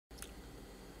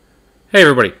Hey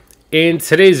everybody, in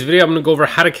today's video I'm going to go over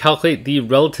how to calculate the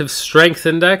relative strength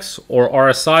index or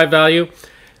RSI value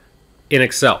in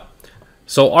Excel.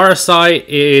 So RSI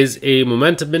is a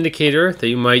momentum indicator that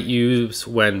you might use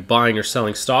when buying or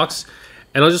selling stocks,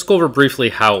 and I'll just go over briefly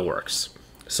how it works.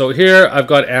 So here I've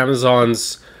got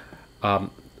Amazon's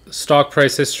stock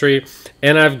price history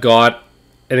and I've got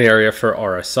an area for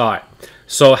RSI.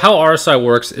 So how RSI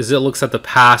works is it looks at the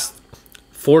past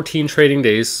 14 trading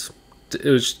days. It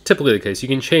was typically the case. You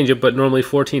can change it, but normally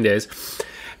 14 days.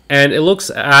 And it looks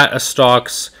at a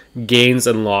stock's gains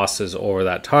and losses over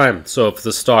that time. So if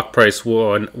the stock price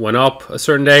went up a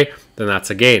certain day, then that's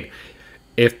a gain.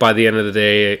 If by the end of the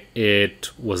day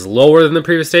it was lower than the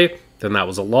previous day, then that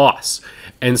was a loss.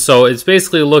 And so it's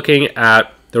basically looking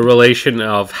at the relation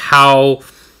of how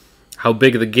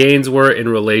big the gains were in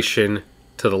relation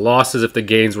to the losses. If the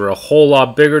gains were a whole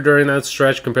lot bigger during that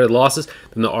stretch compared to losses,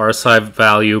 then the RSI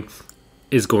value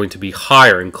is going to be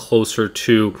higher and closer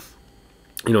to,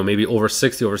 maybe over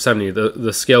 60, over 70.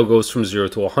 The scale goes from 0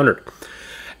 to 100.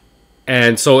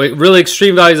 And so really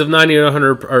extreme values of 90 and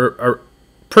 100 are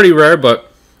pretty rare,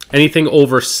 but anything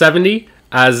over 70,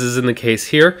 as is in the case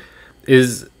here,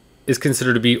 is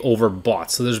considered to be overbought.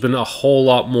 So there's been a whole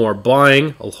lot more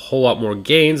buying, a whole lot more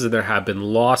gains than there have been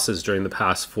losses during the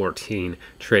past 14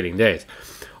 trading days.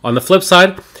 On the flip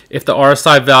side, if the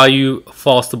RSI value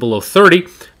falls to below 30,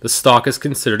 the stock is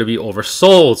considered to be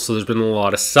oversold. So there's been a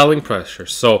lot of selling pressure.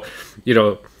 So,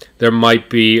 there might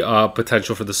be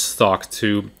potential for the stock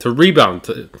to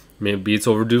rebound. Maybe it's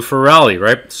overdue for a rally,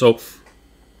 right? So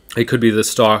it could be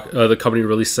the company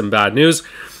released some bad news,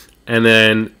 and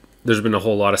then there's been a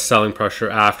whole lot of selling pressure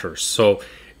after. So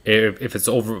if it's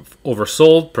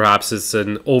oversold, perhaps it's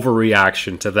an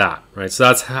overreaction to that, right? So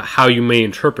that's how you may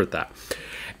interpret that.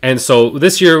 And so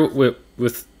this year with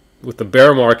the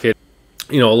bear market,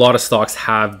 a lot of stocks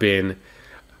have been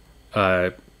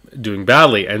doing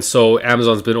badly. And so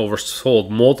Amazon's been oversold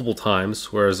multiple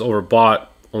times, whereas overbought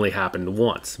only happened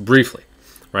once, briefly,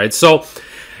 right? So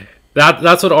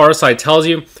that's what RSI tells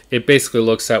you. It basically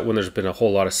looks at when there's been a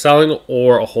whole lot of selling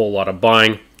or a whole lot of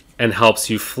buying and helps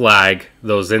you flag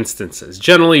those instances.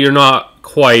 Generally, you're not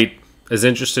quite as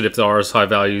interested if the RSI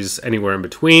value is anywhere in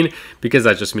between, because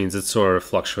that just means it's sort of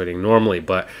fluctuating normally.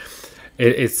 But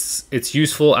it's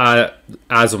useful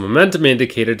as a momentum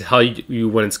indicator to tell you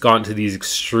when it's gotten to these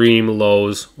extreme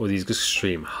lows or these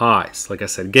extreme highs. Like I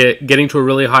said, getting to a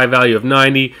really high value of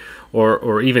 90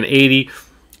 or even 80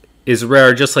 is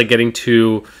rare, just like getting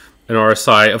to an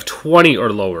RSI of 20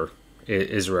 or lower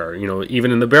is rare.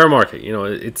 Even in the bear market,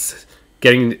 it's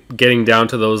getting down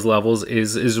to those levels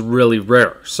is really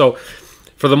rare. So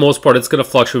for the most part, it's going to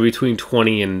fluctuate between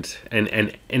 20 and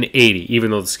 80, even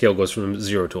though the scale goes from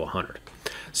 0 to 100.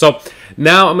 So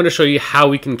now I'm going to show you how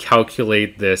we can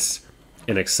calculate this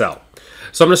in Excel.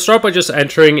 So I'm going to start by just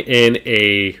entering in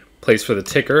a place for the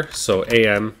ticker, so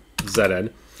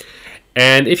AMZN.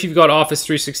 And if you've got Office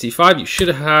 365, you should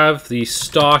have the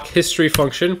stock history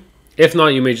function. If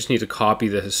not, you may just need to copy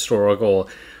the historical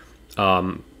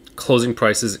closing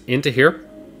prices into here.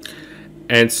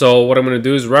 And so what I'm going to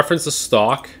do is reference the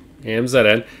stock,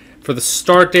 AMZN. For the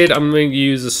start date, I'm going to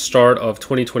use the start of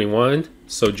 2021,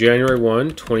 so January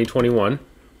 1, 2021.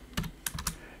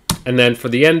 And then for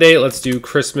the end date, let's do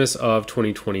Christmas of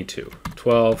 2022,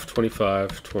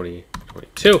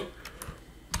 12/25/2022.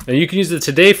 And you can use the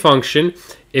today function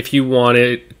if you want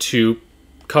it to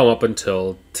come up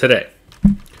until today.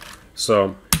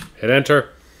 So hit enter,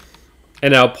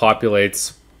 and now it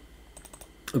populates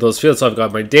those fields. So I've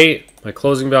got my date, my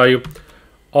closing value,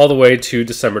 all the way to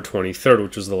December 23rd,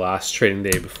 which was the last trading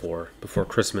day before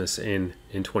Christmas in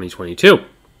 2022.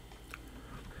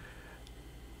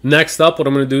 Next up, what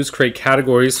I'm going to do is create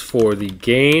categories for the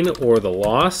gain or the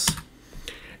loss.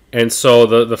 And so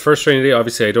the first trading day,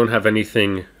 obviously I don't have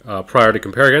anything prior to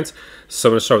compare against. So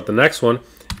I'm going to start with the next one.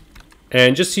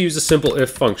 And just use a simple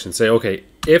if function. Say, okay,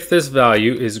 if this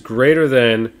value is greater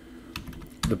than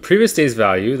the previous day's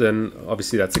value, then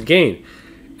obviously that's a gain.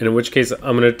 And in which case,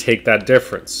 I'm going to take that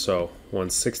difference. So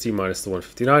 160 minus the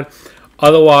 159.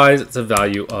 Otherwise, it's a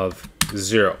value of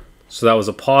 0. So that was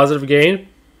a positive gain.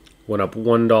 Went up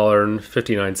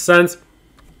 $1.59.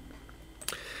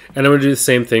 And I'm going to do the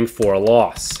same thing for a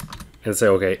loss. And say,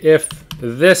 okay, if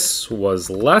this was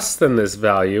less than this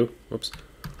value,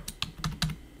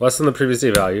 less than the previous day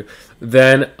value,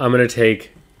 then I'm going to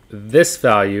take this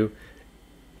value,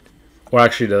 or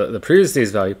actually the previous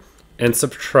day's value, and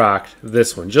subtract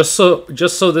this one, just so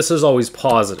this is always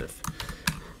positive.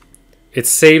 It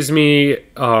saves me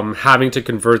having to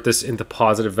convert this into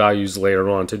positive values later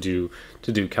on to do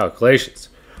calculations.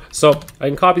 So I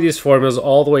can copy these formulas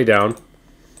all the way down,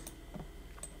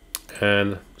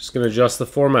 and I'm just going to adjust the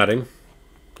formatting.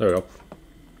 There we go.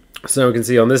 So now we can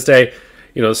see on this day,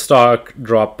 the stock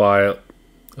dropped by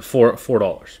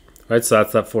 $4, right? So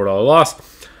that's that $4 loss.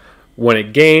 When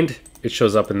it gained, it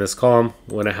shows up in this column.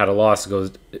 When it had a loss, it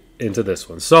goes into this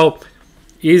one. So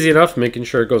easy enough, making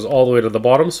sure it goes all the way to the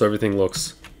bottom so everything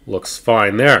looks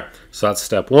fine there. So that's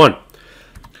step one.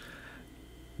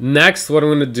 Next, what I'm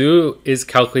going to do is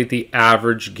calculate the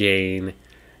average gain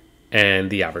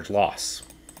and the average loss.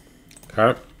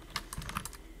 Okay.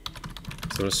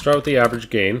 So I'm going to start with the average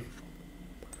gain.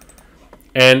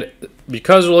 And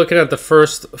because we're looking at the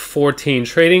first 14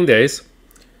 trading days,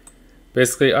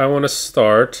 basically I want to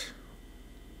start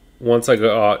once I get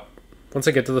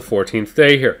to the 14th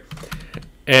day here.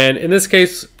 And in this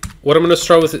case, what I'm going to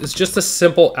start with is just a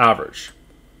simple average.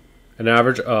 An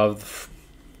average of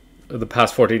the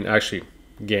past 14 actually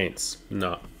gains,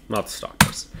 not the stock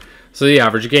price. So the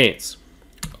average gains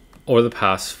over the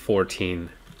past 14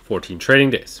 trading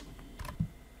days.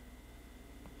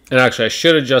 And actually, I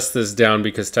should adjust this down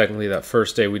because technically that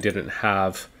first day we didn't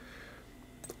have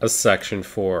a section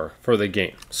for the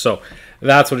gain. So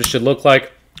that's what it should look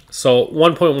like. So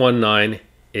 1.19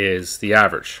 is the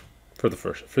average for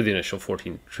the initial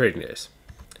 14 trading days.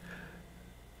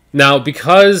 Now,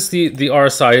 because the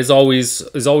RSI is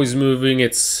always moving,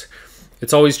 it's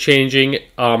always changing.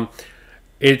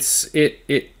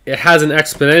 It has an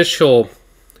exponential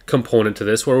component to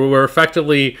this, where we're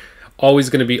effectively always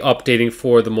going to be updating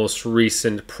for the most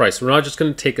recent price. We're not just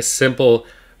going to take a simple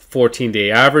 14-day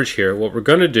average here. What we're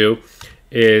going to do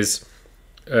is,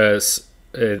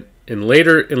 in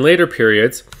later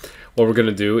periods, what we're going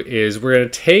to do is we're going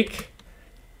to take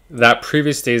that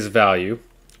previous day's value,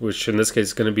 which in this case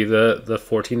is going to be the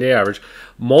 14-day average,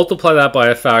 multiply that by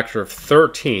a factor of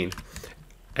 13,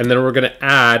 and then we're going to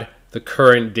add the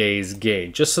current day's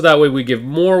gain, just so that way we give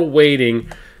more weighting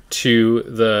to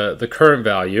the current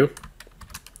value,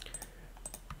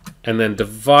 and then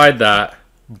divide that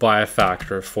by a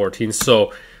factor of 14.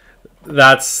 So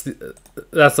that's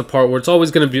the part where it's always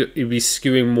going to be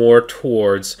skewing more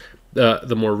towards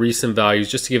the more recent values,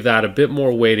 just to give that a bit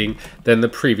more weighting than the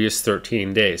previous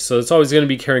 13 days. So it's always going to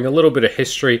be carrying a little bit of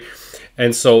history.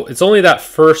 And so it's only that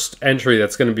first entry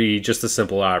that's going to be just a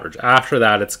simple average. After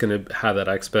that, it's going to have that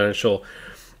exponential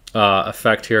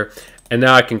effect here. And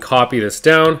now I can copy this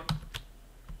down,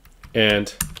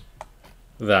 and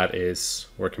that is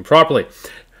working properly.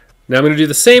 Now I'm going to do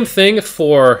the same thing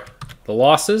for the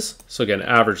losses. So again,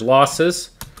 average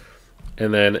losses.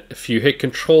 And then if you hit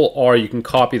Control R, you can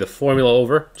copy the formula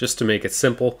over just to make it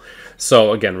simple.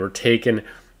 So again, we're taking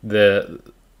this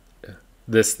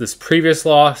previous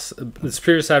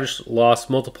average loss,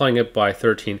 multiplying it by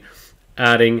 13,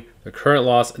 adding the current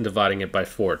loss, and dividing it by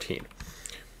 14.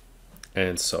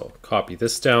 And so copy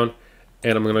this down,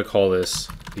 and I'm going to call this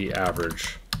the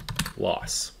average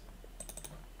loss.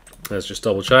 Let's just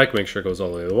double check, make sure it goes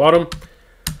all the way to the bottom.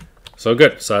 So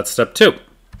good. So that's step 2.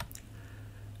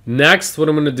 Next, what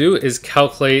I'm going to do is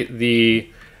calculate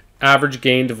the average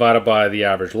gain divided by the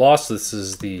average loss. This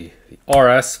is the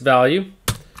RS value.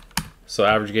 So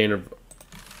average gain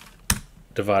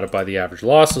divided by the average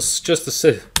loss. So it's just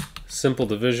a simple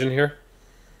division here.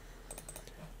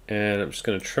 And I'm just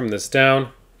going to trim this down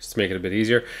just to make it a bit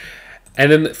easier.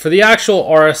 And then for the actual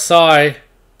RSI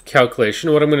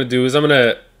calculation, what I'm going to do is I'm going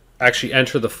to actually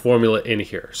enter the formula in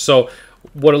here. So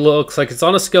what it looks like, it's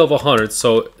on a scale of 100.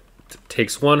 So it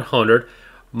takes 100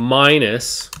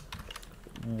 minus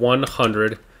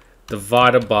 100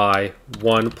 divided by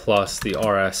 1 plus the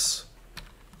RS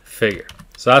figure.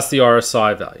 So that's the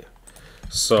RSI value.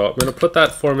 So I'm going to put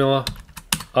that formula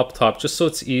up top just so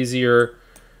it's easier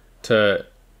to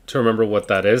remember what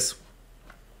that is.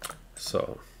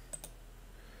 So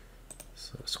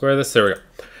square this, there we go.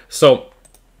 So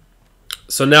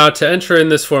now to enter in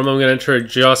this form, I'm going to enter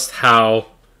just how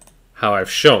I've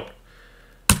shown.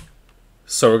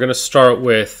 So we're going to start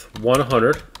with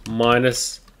 100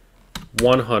 minus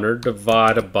 100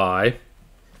 divided by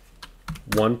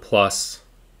 1 plus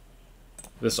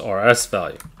this RS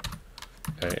value.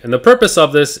 Okay. And the purpose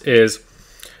of this is,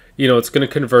 it's going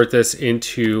to convert this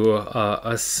into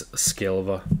a scale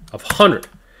of 100,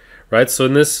 right? So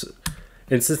in this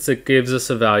instance, it gives us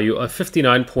a value of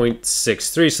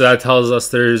 59.63. So that tells us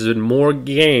there's been more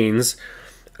gains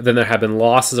than there have been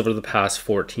losses over the past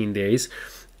 14 days.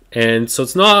 And so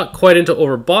it's not quite into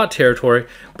overbought territory,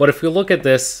 but if we look at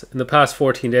this in the past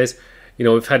 14 days,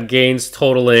 we've had gains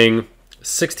totaling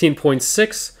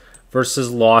 16.6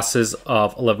 versus losses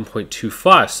of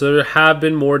 11.25. So there have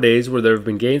been more days where there have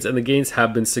been gains, and the gains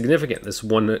have been significant. This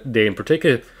one day in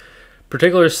particular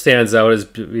particular stands out as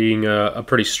being a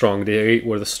pretty strong day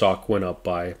where the stock went up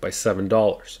by $7.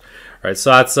 All right, so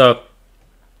that's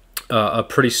a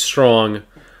pretty strong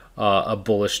a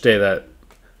bullish day that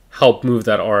helped move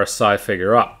that RSI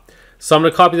figure up. So I'm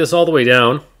going to copy this all the way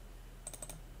down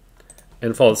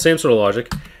and follow the same sort of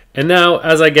logic. And now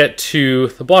as I get to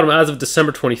the bottom, as of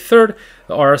December 23rd,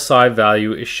 the RSI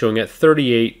value is showing at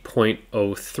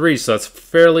 38.03. So that's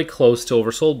fairly close to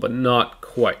oversold, but not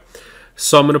quite.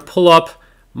 So I'm going to pull up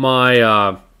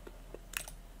my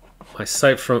my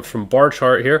site from bar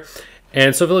chart here.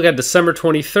 And so if you look at December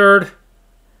 23rd,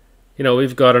 you know,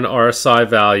 we've got an RSI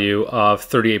value of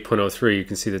 38.03. You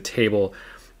can see the table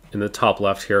in the top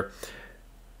left here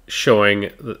showing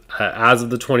as of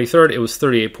the 23rd, it was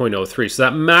 38.03. So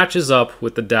that matches up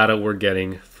with the data we're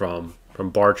getting from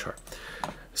bar chart.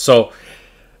 So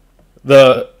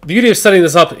the beauty of setting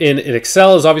this up in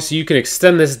Excel is obviously you can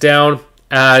extend this down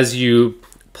as you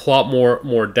plot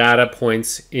more data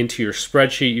points into your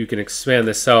spreadsheet. You can expand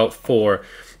this out for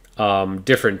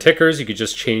different tickers. You could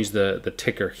just change the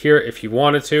ticker here if you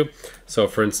wanted to. So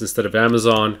for instance, instead of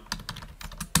Amazon,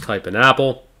 type in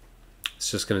Apple. It's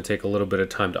just going to take a little bit of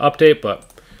time to update,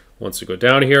 but once we go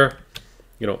down here,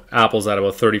 you know, Apple's at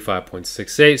about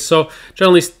 35.68. So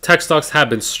generally tech stocks have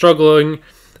been struggling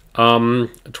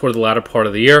toward the latter part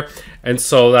of the year, and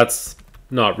so that's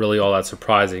not really all that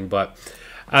surprising. But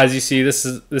as you see,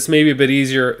 this may be a bit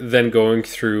easier than going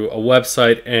through a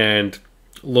website and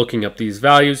looking up these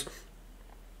values.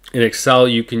 In Excel,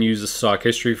 you can use the stock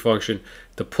history function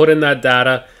to put in that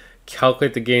data,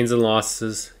 calculate the gains and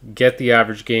losses, get the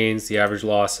average gains, the average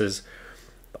losses.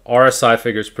 The RSI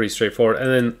figure is pretty straightforward, and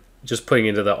then just putting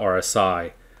into the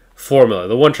RSI formula.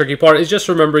 The one tricky part is just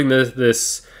remembering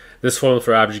this formula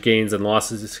for average gains and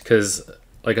losses, because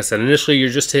like I said, initially you're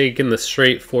just taking the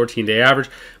straight 14-day average,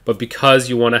 but because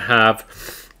you want to have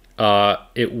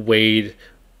it weighed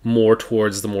more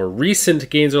towards the more recent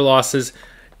gains or losses,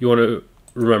 you want to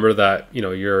remember that, you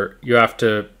know, you have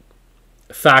to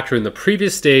factor in the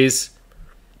previous day's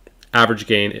average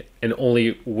gain and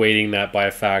only weighting that by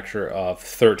a factor of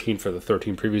 13 for the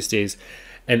 13 previous days,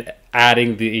 and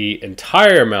adding the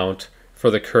entire amount for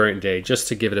the current day just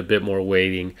to give it a bit more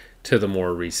weighting to the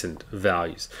more recent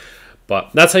values. But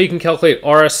that's how you can calculate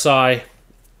RSI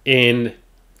in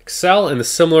Excel. In a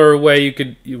similar way, you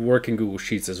could work in Google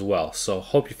Sheets as well. So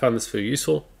hope you found this video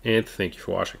useful, and thank you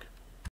for watching.